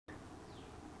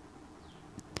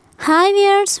Hi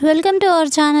viewers, welcome to our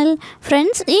channel.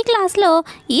 Friends, ఈ క్లాస్లో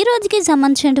ఈ రోజుకి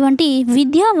సంబంధించినటువంటి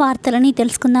విద్యా వార్తలని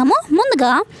తెలుసుకుందాము.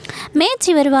 ముందుగా మే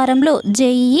చివరి వారంలో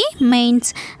జేఈఈ మెయిన్స్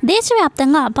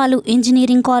దేశవ్యాప్తంగా పలు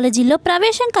ఇంజనీరింగ్ కాలేజీల్లో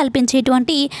ప్రవేశం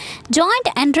కల్పించేటువంటి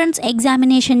joint entrance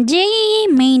examination JEE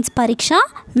mains పరీక్ష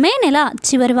మే నెల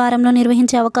చివరి వారంలో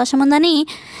నిర్వహించే అవకాశం ఉందని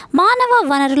మానవ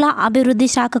వనరుల అభివృద్ధి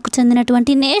శాఖకు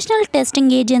చెందినటువంటి నేషనల్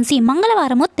టెస్టింగ్ ఏజెన్సీ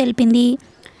మంగళవారం తెలిపింది.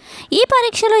 ఈ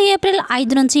పరీక్షలు ఏప్రిల్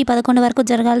 5 నుంచి 11 వరకు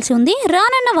జరగాల్సి ఉంది.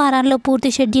 రానున్న వారాల్లో పూర్తి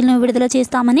షెడ్యూల్ను విడుదల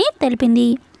చేస్తామని తెలిపింది.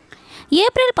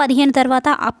 ఏప్రిల్ 15 తర్వాత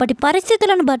అప్పటి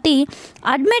పరిస్థితులను బట్టి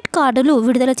అడ్మిట్ కార్డులు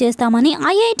విడుదల చేస్తామని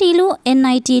ఐఐటీలు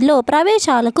ఎన్ఐటీల్లో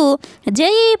ప్రవేశాలకు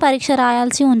జేఈఈ పరీక్ష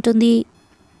రాయాల్సి ఉంటుంది.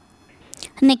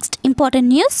 నెక్స్ట్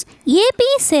ఇంపార్టెంట్ న్యూస్, ఏపీ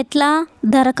సెట్ల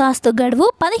దరఖాస్తు గడువు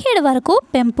 17 వరకు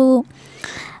పెంపు.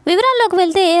 వివరాల్లోకి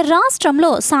వెళ్తే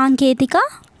రాష్ట్రంలో సాంకేతిక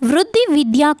వృద్ధి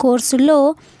విద్యా కోర్సుల్లో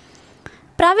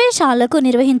ప్రవేశాలకు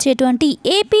నిర్వహించేటువంటి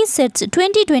ఏపీ సెట్స్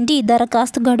 2020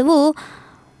 దరఖాస్తు గడువు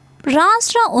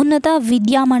రాష్ట్ర ఉన్నత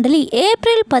విద్యా మండలి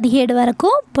ఏప్రిల్ 17 వరకు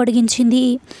పొడిగించింది.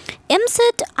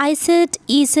 EAMCET, ICET,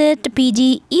 ECET, PG,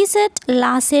 ECET,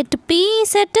 LAWCET,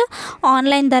 PECET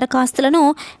online దరఖాస్తులను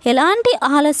ఎలాంటి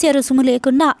ఆలస్య రుసుము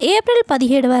లేకుండా ఏప్రిల్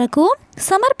 17 వరకు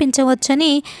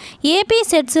సమర్పించవచ్చని ఏపీ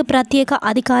సెట్స్ ప్రత్యేక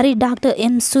అధికారి డాక్టర్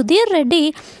ఎం సుధీర్ రెడ్డి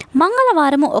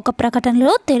మంగళవారం ఒక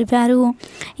ప్రకటనలో తెలిపారు.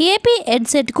 ఏపీ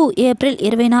ఎడ్సెట్కు ఏప్రిల్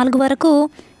 24 వరకు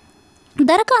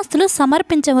దరఖాస్తులు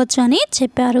సమర్పించవచ్చని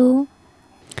చెప్పారు.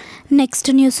 నెక్స్ట్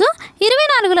న్యూస్,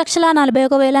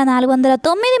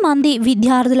 24,41,409 మంది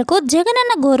విద్యార్థులకు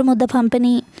జగనన్న గోరుముద్ద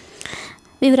పంపిణీ.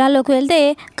 వివరాల్లోకి వెళ్తే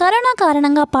కరోనా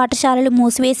కారణంగా పాఠశాలలు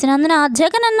మూసివేసినందున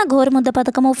జగనన్న గోరుముద్ద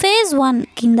పథకము ఫేజ్ 1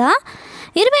 కింద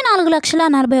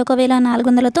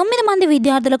 24,41,409 మంది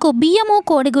విద్యార్థులకు బియ్యము,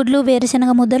 కోడిగుడ్లు,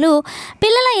 వేరుశనగ ముద్దలు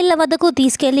పిల్లల ఇళ్ల వద్దకు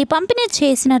తీసుకెళ్లి పంపిణీ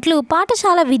చేసినట్లు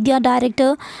పాఠశాల విద్యా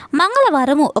డైరెక్టర్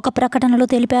మంగళవారం ఒక ప్రకటనలో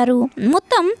తెలిపారు.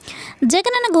 మొత్తం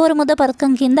జగనన్న గోరుముద్ద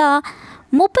పథకం కింద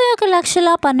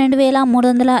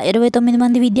 31,12,329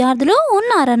 మంది విద్యార్థులు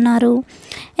ఉన్నారన్నారు.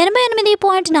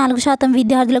 88.4%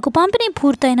 విద్యార్థులకు పంపిణీ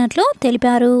పూర్తయినట్లు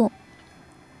తెలిపారు.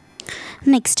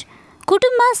 నెక్స్ట్,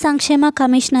 కుటుంబ సంక్షేమ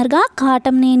కమిషనర్గా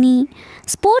Katamneni,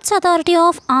 sports authority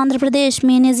of Andhra Pradesh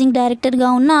managing డైరెక్టర్గా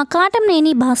ఉన్న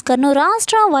కాటంనేని భాస్కర్ను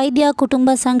రాష్ట్ర వైద్య కుటుంబ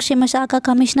సంక్షేమ శాఖ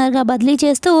కమిషనర్గా బదిలీ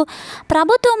చేస్తూ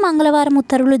ప్రభుత్వం మంగళవారం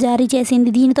ఉత్తర్వులు జారీ చేసింది.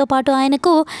 దీనితో పాటు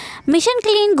ఆయనకు machine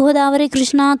clean Godavari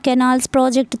Krishna canals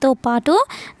ప్రాజెక్టుతో పాటు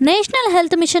నేషనల్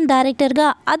హెల్త్ మిషన్ డైరెక్టర్గా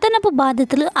అదనపు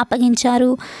బాధ్యతలు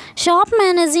అప్పగించారు. షాప్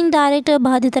మేనేజింగ్ డైరెక్టర్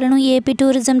బాధ్యతలను ఏపీ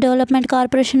టూరిజం డెవలప్మెంట్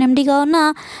కార్పొరేషన్ ఎండీగా ఉన్న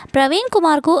ప్రవీణ్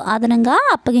కుమార్కు అదనంగా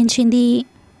అప్పగించింది.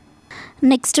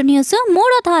 నెక్స్ట్ న్యూస్,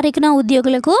 3వ తారీఖున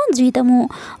ఉద్యోగులకు జీతము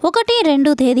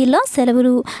 1-2 తేదీల్లో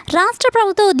సెలవులు. రాష్ట్ర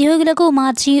ప్రభుత్వ ఉద్యోగులకు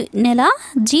మార్చి నెల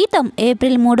జీతం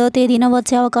ఏప్రిల్ 3వ తేదీన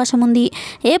వచ్చే అవకాశం ఉంది.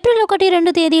 ఏప్రిల్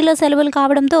 1-2 తేదీల్లో సెలవులు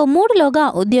కావడంతో 3లోగా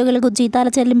ఉద్యోగులకు జీతాల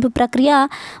చెల్లింపు ప్రక్రియ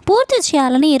పూర్తి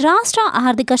చేయాలని రాష్ట్ర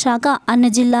ఆర్థిక శాఖ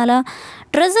అన్ని జిల్లాల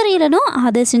ట్రెజరీలను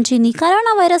ఆదేశించింది.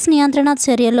 కరోనా వైరస్ నియంత్రణ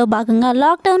చర్యల్లో భాగంగా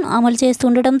లాక్డౌన్ అమలు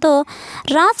చేస్తుండటంతో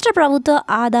రాష్ట్ర ప్రభుత్వ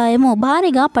ఆదాయము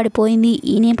భారీగా పడిపోయింది.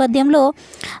 ఈ నేపథ్యంలో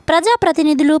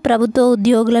ప్రజాప్రతినిధులు, ప్రభుత్వ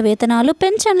ఉద్యోగుల వేతనాలు,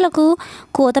 పెన్షన్లకు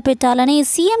కోత పెట్టాలని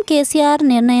సీఎం కేసీఆర్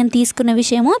నిర్ణయం తీసుకున్న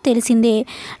విషయము తెలిసిందే.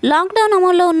 లాక్డౌన్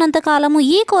అమల్లో ఉన్నంతకాలము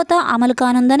ఈ కోత అమలు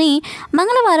కానుందని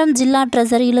మంగళవారం జిల్లా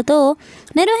ట్రెజరీలతో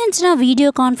నిర్వహించిన వీడియో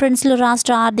కాన్ఫరెన్స్లో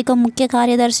రాష్ట్ర ఆర్థిక ముఖ్య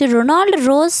కార్యదర్శి రొనాల్డ్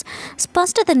రోజ్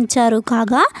స్పష్టతనిచ్చారు.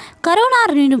 కాగా కరోనా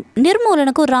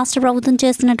నిర్మూలనకు రాష్ట్ర ప్రభుత్వం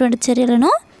చేస్తున్నటువంటి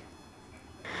చర్యలను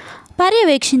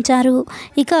పర్యవేక్షించారు.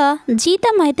 ఇక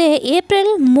జీతం అయితే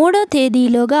ఏప్రిల్ 3వ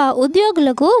తేదీలోగా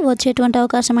ఉద్యోగులకు వచ్చేటువంటి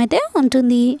అవకాశం అయితే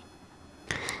ఉంటుంది.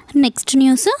 నెక్స్ట్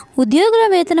న్యూస్, ఉద్యోగుల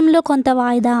వేతనంలో కొంత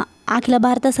వాయిదా. అఖిల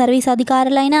భారత సర్వీస్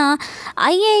అధికారులైన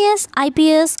ఐఏఎస్,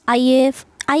 ఐపీఎస్,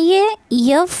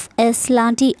 ఐఏఎఫ్ఎస్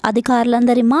లాంటి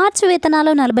అధికారులందరి మార్చి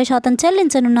వేతనాలు 40%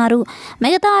 చెల్లించనున్నారు.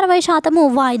 మిగతా 60%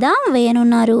 వాయిదా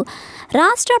వేయనున్నారు.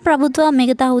 రాష్ట్ర ప్రభుత్వ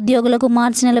మిగతా ఉద్యోగులకు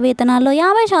మార్చి నెల వేతనాల్లో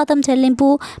 50% చెల్లింపు,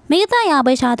 మిగతా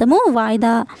 50%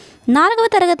 వాయిదా. 4వ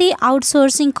తరగతి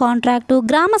అవుట్సోర్సింగ్ కాంట్రాక్టు,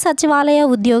 గ్రామ సచివాలయ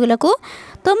ఉద్యోగులకు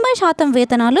 90%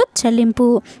 వేతనాలు చెల్లింపు,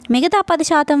 మిగతా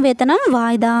 10% వేతనం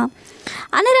వాయిదా.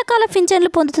 అన్ని రకాల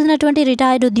పింఛన్లు పొందుతున్నటువంటి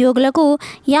రిటైర్డ్ ఉద్యోగులకు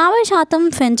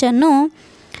 50% పెన్షన్ను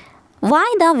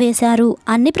వాయిదా వేశారు.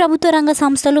 అన్ని ప్రభుత్వ రంగ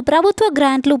సంస్థలు, ప్రభుత్వ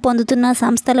గ్రాంట్లు పొందుతున్న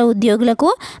సంస్థల ఉద్యోగులకు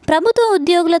ప్రభుత్వ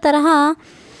ఉద్యోగుల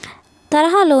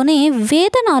తరహాలోనే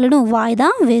వేతనాలను వాయిదా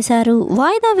వేశారు.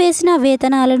 వాయిదా వేసిన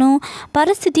వేతనాలను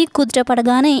పరిస్థితి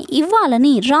కుదుటపడగానే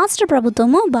ఇవ్వాలని రాష్ట్ర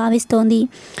ప్రభుత్వము భావిస్తోంది.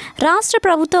 రాష్ట్ర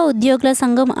ప్రభుత్వ ఉద్యోగుల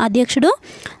సంఘం అధ్యక్షుడు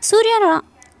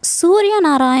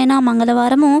సూర్యనారాయణ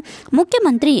మంగళవారము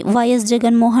ముఖ్యమంత్రి వైఎస్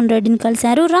జగన్మోహన్ రెడ్డిని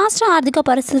కలిశారు. రాష్ట్ర ఆర్థిక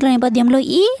పరిస్థితుల నేపథ్యంలో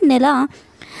ఈ నెల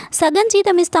సగం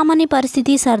జీతం ఇస్తామని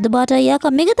పరిస్థితి సర్దుబాటు అయ్యాక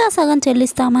మిగతా సగం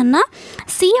చెల్లిస్తామన్న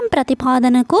సీఎం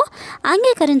ప్రతిపాదనకు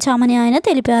అంగీకరించామని ఆయన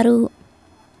తెలిపారు.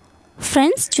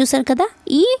 ఫ్రెండ్స్, చూసారు కదా,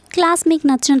 ఈ క్లాస్ మీకు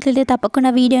నచ్చినట్లయితే తప్పకుండా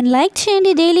వీడియోని లైక్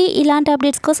చేయండి. డైలీ ఇలాంటి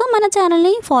అప్డేట్స్ కోసం మన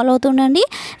ఛానల్ని ఫాలో అవుతుండండి.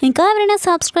 ఇంకా ఎవరైనా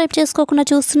సబ్స్క్రైబ్ చేసుకోకుండా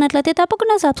చూస్తున్నట్లయితే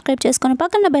తప్పకుండా సబ్స్క్రైబ్ చేసుకొని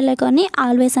పక్కన బెల్ ఐకాన్ని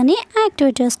ఆల్వేస్ అని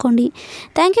యాక్టివేట్ చేసుకోండి.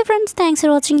 Thank you friends, thanks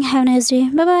for watching. Have nice day.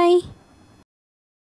 Bye.